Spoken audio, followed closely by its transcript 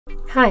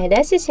Hi,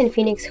 this is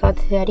INFINIX Hot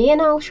 30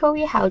 and I'll show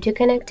you how to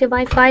connect to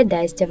Wi-Fi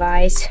this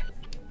device.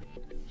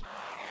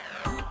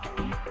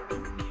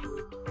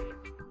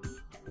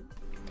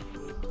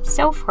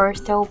 So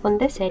first open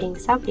the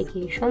settings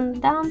application,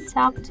 then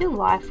tap to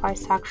Wi-Fi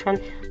section.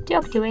 To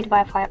activate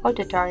Wi-Fi or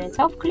to turn it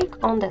off,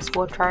 click on the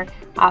switcher.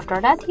 After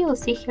that, you'll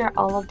see here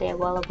all of the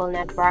available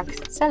networks.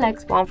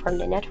 Select one from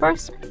the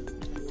networks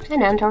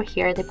and enter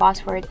here the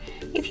password.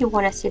 If you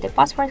want to see the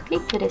password,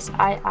 click to this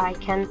eye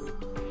icon.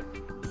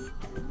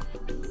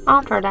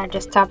 After that,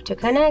 just tap to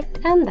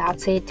connect and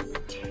that's it.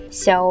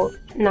 So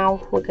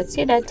now we could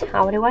see that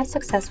our device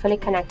successfully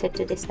connected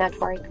to this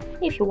network.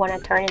 If you want to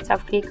turn it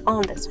off, click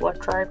on the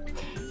switcher.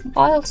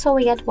 Also,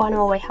 we get one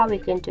more way how we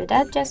can do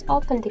that. Just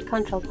open the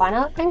control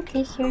panel and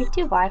click here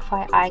to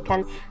Wi-Fi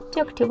icon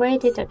to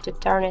activate it or to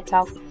turn it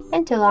off.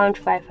 And to launch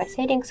Wi-Fi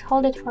settings,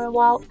 hold it for a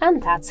while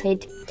and that's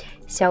it.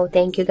 So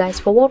thank you guys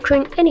for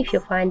watching, and if you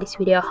find this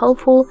video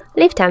helpful,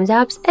 leave thumbs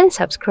up and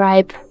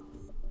subscribe.